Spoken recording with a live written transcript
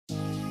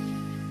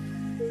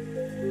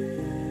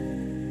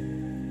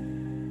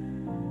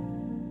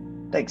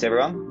Thanks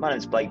everyone. My name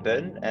is Blake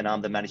Burton and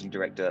I'm the Managing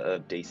Director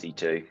of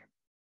DC2.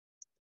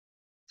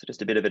 So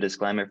just a bit of a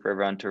disclaimer for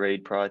everyone to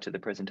read prior to the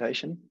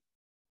presentation.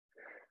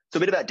 So a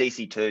bit about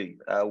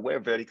DC2. We're a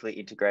vertically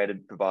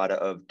integrated provider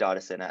of data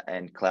center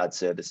and cloud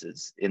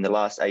services. In the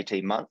last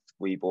 18 months,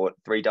 we bought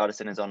 3 data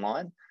centers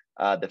online.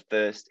 The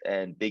first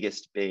and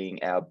biggest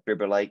being our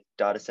Bibra Lake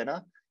data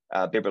center.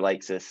 Bibra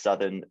Lake's a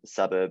southern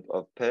suburb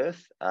of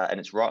Perth, and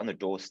it's right on the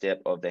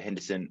doorstep of the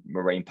Henderson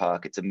Marine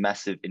Park. It's a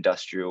massive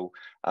industrial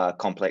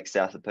complex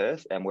south of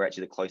Perth, and we're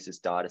actually the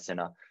closest data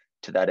center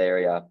to that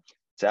area.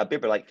 So our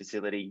Bibra Lake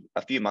facility,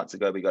 a few months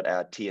ago, we got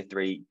our Tier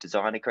 3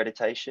 design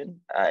accreditation,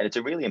 and it's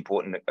a really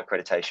important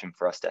accreditation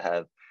for us to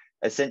have.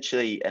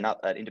 Essentially, an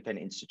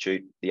independent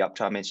institute, the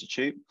Uptime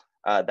Institute,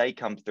 they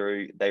come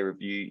through, they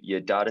review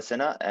your data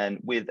center, and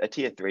with a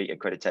Tier 3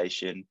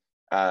 accreditation,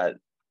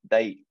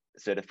 they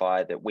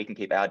certify that we can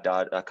keep our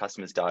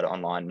customers' data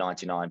online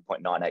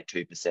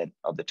 99.982%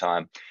 of the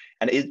time.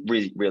 And it is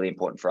really, really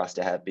important for us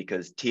to have,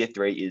 because Tier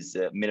 3 is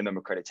the minimum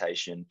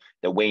accreditation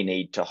that we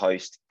need to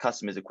host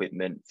customers'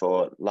 equipment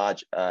for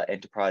large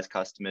enterprise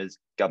customers,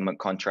 government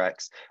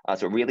contracts.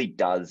 So it really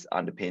does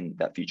underpin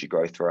that future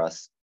growth for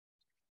us.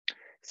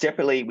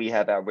 Separately, we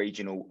have our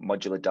regional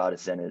modular data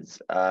centers.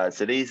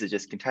 So these are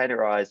just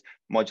containerized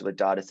modular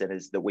data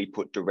centers that we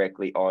put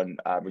directly on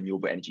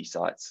renewable energy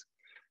sites.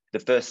 The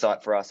first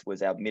site for us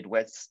was our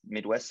Midwest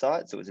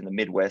site. So it was in the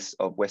Midwest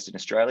of Western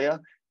Australia,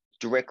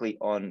 directly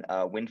on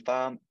a wind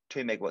farm,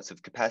 2 megawatts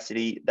of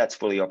capacity. That's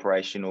fully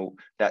operational,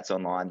 that's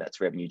online, that's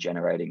revenue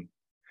generating.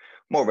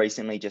 More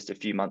recently, just a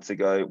few months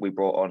ago, we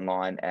brought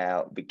online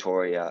our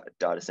Victoria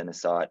data center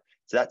site.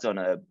 So that's on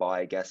a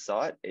biogas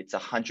site. It's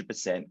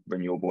 100%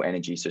 renewable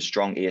energy, so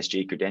strong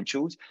ESG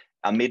credentials.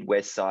 Our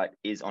Midwest site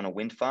is on a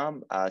wind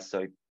farm,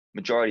 so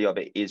majority of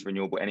it is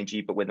renewable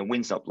energy, but when the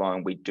wind's not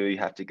blowing, we do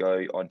have to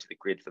go onto the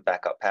grid for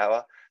backup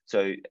power.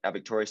 So our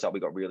Victoria site, we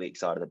got really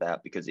excited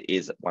about because it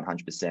is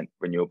 100%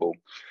 renewable.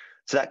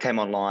 So that came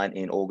online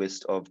in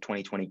August of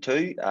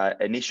 2022,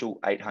 initial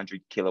 800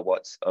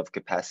 kilowatts of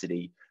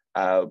capacity.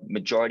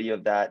 Majority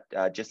of that,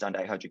 just under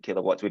 800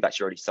 kilowatts, we've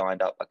actually already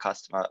signed up a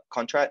customer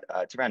contract.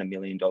 It's around $1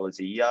 million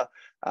a year.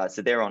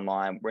 So they're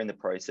online. We're in the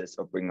process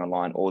of bringing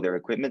online all their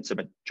equipment. So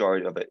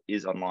majority of it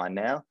is online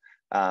now.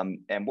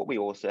 And what we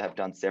also have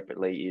done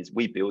separately is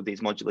we build these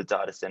modular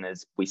data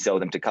centers, we sell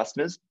them to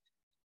customers.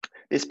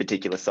 This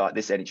particular site,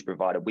 this energy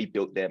provider, we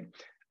built them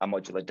a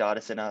modular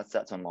data center, so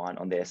that's online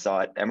on their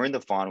site. And we're in the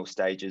final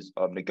stages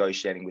of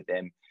negotiating with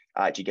them,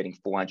 actually getting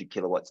 400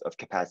 kilowatts of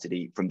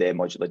capacity from their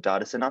modular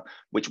data center,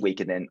 which we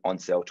can then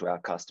on-sell to our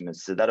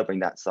customers. So that'll bring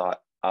that site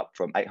up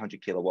from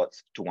 800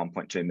 kilowatts to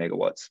 1.2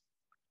 megawatts.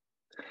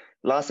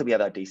 Lastly, we have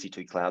our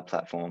DC2 cloud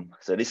platform.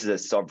 So this is a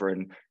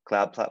sovereign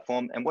cloud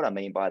platform. And what I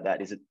mean by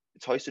that is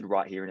it's hosted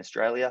right here in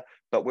Australia,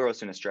 but we're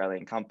also an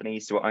Australian company,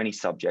 so we're only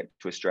subject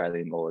to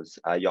Australian laws.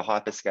 Your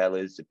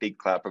hyperscalers, the big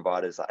cloud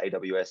providers like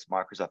AWS,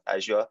 Microsoft,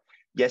 Azure,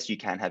 yes, you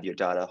can have your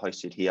data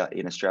hosted here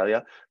in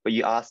Australia, but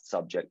you are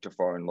subject to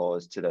foreign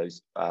laws, to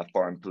those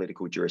foreign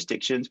political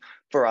jurisdictions.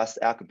 For us,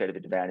 our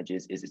competitive advantage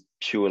is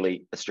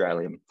purely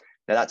Australian.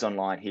 Now that's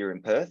online here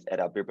in Perth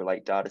at our Bibra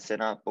Lake data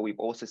center, but we've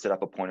also set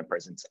up a point of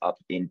presence up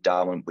in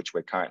Darwin, which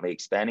we're currently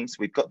expanding. So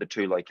we've got the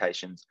 2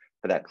 locations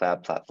for that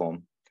cloud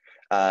platform.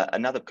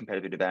 Another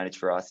competitive advantage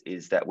for us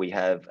is that we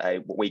have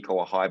what we call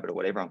a hybrid, or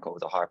what everyone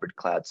calls a hybrid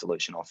cloud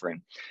solution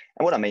offering.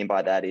 And what I mean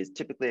by that is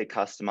typically a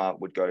customer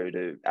would go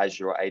to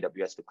Azure or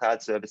AWS for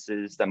cloud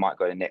services. They might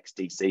go to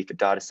NextDC for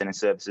data center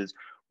services.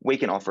 We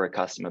can offer a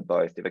customer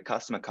both. If a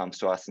customer comes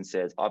to us and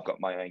says, I've got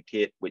my own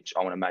kit, which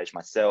I want to manage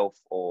myself,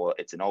 or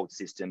it's an old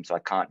system, so I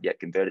can't yet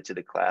convert it to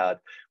the cloud,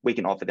 we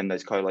can offer them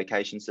those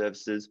co-location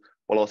services,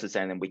 while also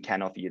saying that we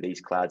can offer you these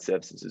cloud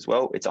services as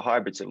well. It's a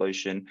hybrid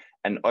solution.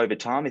 And over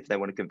time, if they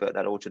want to convert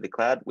that all to the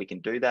cloud, we can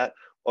do that.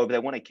 Or if they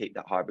want to keep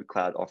that hybrid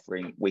cloud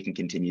offering, we can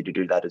continue to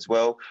do that as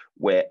well.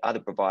 Where other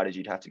providers,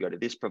 you'd have to go to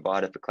this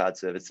provider for cloud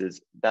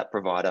services, that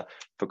provider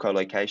for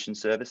co-location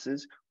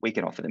services, we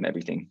can offer them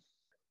everything.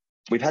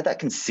 We've had that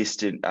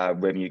consistent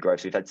revenue growth.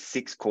 So we've had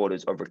 6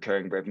 quarters of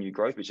recurring revenue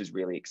growth, which is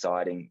really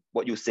exciting.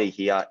 What you'll see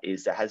here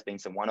is there has been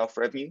some one-off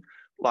revenue.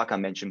 Like I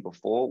mentioned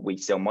before, we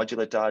sell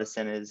modular data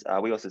centers.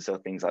 We also sell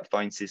things like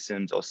phone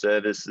systems or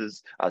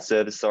services.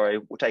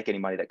 We'll take any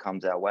money that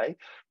comes our way.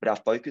 But our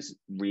focus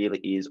really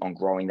is on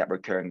growing that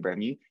recurring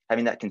revenue,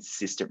 having that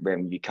consistent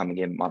revenue coming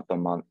in month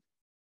on month.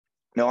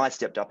 Now, I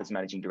stepped up as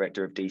Managing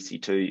Director of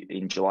DC2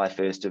 in July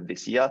 1st of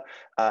this year.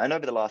 And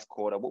over the last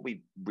quarter, what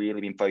we've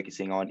really been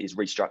focusing on is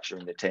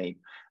restructuring the team.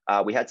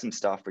 We had some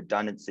staff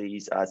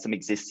redundancies, some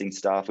existing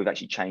staff. We've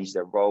actually changed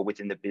their role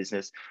within the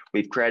business.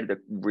 We've created a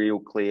real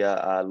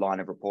clear line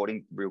of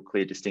reporting, real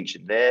clear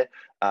distinction there.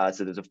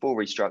 So there's a full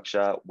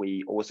restructure.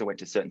 We also went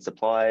to certain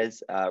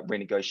suppliers,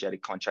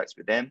 renegotiated contracts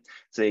with them.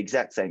 So the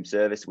exact same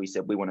service, we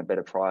said we want a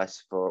better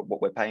price for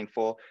what we're paying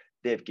for.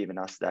 They've given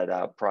us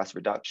that price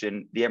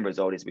reduction. The end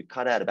result is we've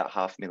cut out about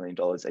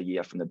 $500,000 a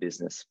year from the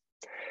business.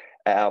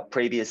 Our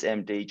previous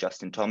MD,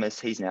 Justin Thomas,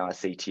 he's now our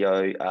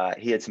CTO.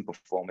 He had some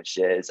performance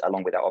shares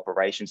along with our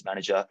operations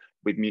manager.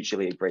 We've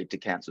mutually agreed to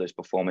cancel those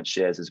performance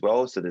shares as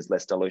well, so there's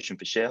less dilution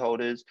for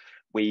shareholders.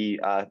 We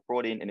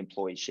brought in an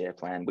employee share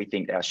plan. We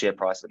think our share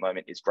price at the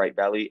moment is great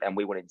value, and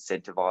we want to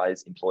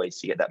incentivize employees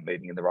to get that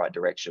moving in the right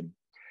direction.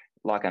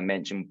 Like I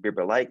mentioned,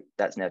 Bibra Lake,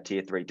 that's now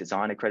Tier 3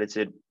 design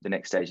accredited. The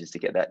next stage is to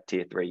get that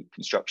Tier 3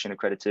 construction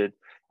accredited.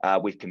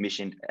 We've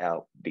commissioned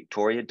our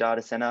Victoria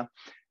data centre.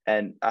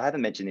 And I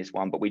haven't mentioned this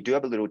one, but we do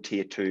have a little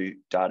Tier 2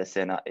 data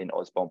centre in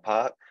Osborne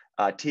Park.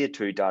 Tier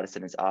 2 data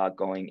centres are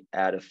going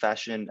out of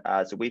fashion.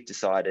 So we've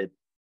decided,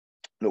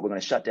 look, we're going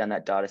to shut down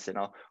that data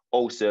centre.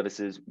 All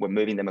services, we're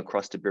moving them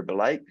across to Bibra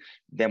Lake.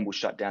 Then we'll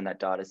shut down that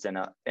data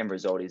centre. End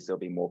result is there'll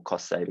be more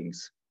cost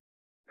savings.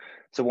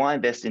 So why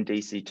invest in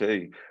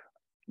DC2?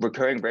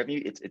 Recurring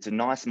revenue, it's a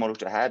nice model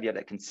to have. You have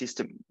that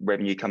consistent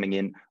revenue coming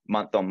in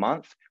month on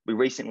month. We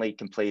recently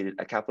completed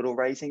a capital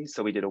raising.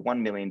 So we did a $1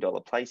 million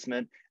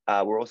placement.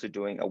 We're also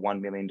doing a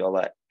 $1 million,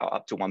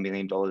 up to $1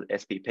 million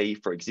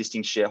SPP for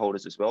existing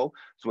shareholders as well.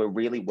 So we're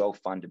really well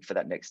funded for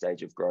that next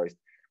stage of growth.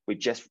 We've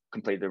just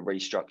completed a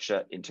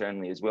restructure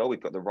internally as well.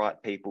 We've got the right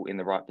people in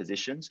the right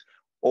positions.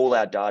 All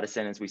our data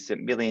centers, we spent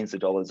millions of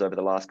dollars over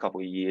the last couple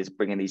of years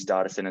bringing these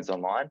data centers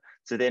online.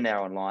 So they're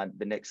now online.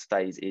 The next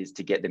phase is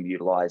to get them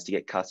utilized, to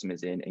get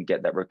customers in and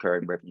get that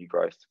recurring revenue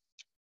growth.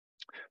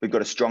 We've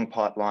got a strong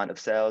pipeline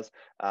of sales.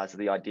 So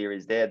the idea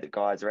is there, the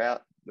guys are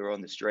out, they're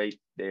on the street,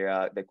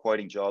 they're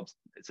quoting jobs.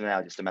 It's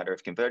now just a matter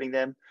of converting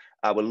them.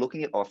 We're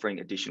looking at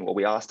offering additional, or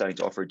we are starting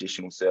to offer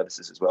additional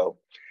services as well.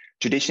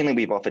 Traditionally,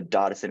 we've offered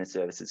data center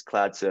services,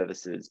 cloud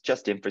services,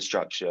 just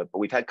infrastructure, but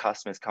we've had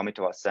customers coming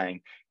to us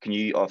saying, can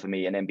you offer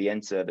me an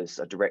NBN service,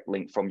 a direct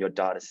link from your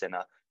data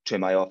center to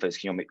my office?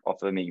 Can you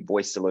offer me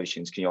voice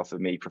solutions? Can you offer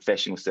me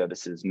professional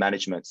services,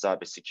 management,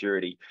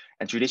 cybersecurity?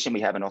 And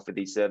traditionally, we haven't offered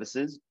these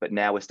services, but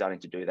now we're starting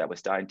to do that. We're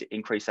starting to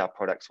increase our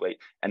product suite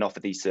and offer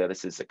these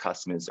services that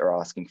customers are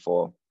asking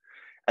for.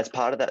 As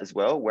part of that as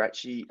well, we're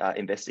actually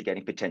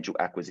investigating potential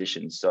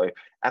acquisitions. So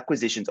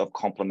acquisitions of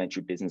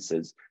complementary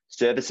businesses,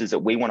 services that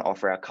we want to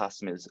offer our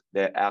customers,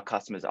 that our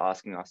customers are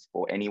asking us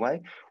for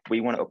anyway.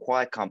 We want to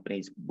acquire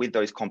companies with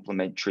those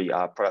complementary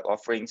product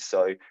offerings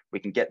so we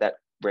can get that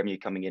revenue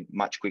coming in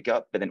much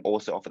quicker, but then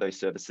also offer those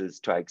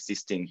services to our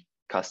existing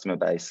customer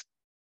base.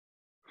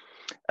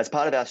 As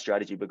part of our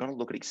strategy, we're going to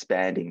look at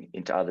expanding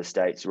into other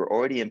states. We're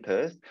already in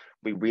Perth.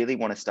 We really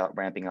want to start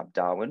ramping up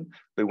Darwin.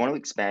 We want to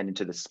expand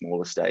into the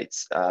smaller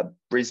states.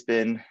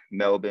 Brisbane,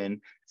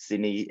 Melbourne,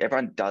 Sydney,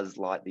 everyone does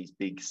like these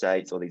big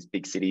states or these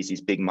big cities,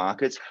 these big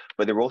markets,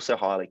 but they're also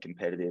highly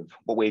competitive.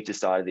 What we've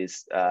decided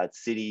is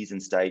cities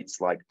and states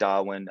like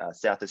Darwin,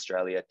 South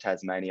Australia,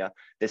 Tasmania,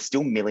 there's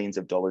still millions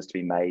of dollars to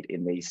be made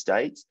in these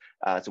states.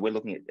 So we're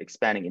looking at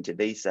expanding into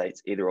these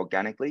states either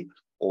organically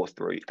or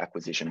through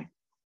acquisition.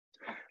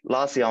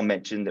 Lastly, I'll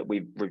mention that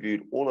we've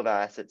reviewed all of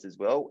our assets as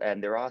well,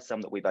 and there are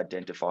some that we've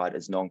identified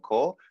as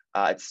non-core.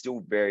 It's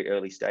still very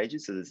early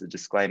stages, so there's a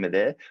disclaimer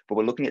there, but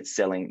we're looking at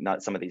selling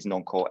some of these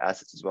non-core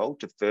assets as well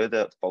to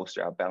further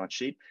bolster our balance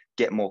sheet,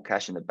 get more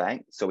cash in the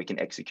bank so we can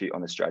execute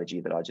on the strategy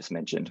that I just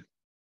mentioned.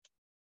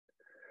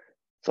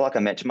 So like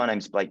I mentioned, my name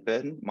is Blake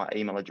Burton. My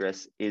email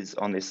address is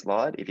on this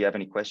slide. If you have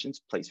any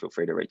questions, please feel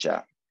free to reach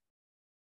out.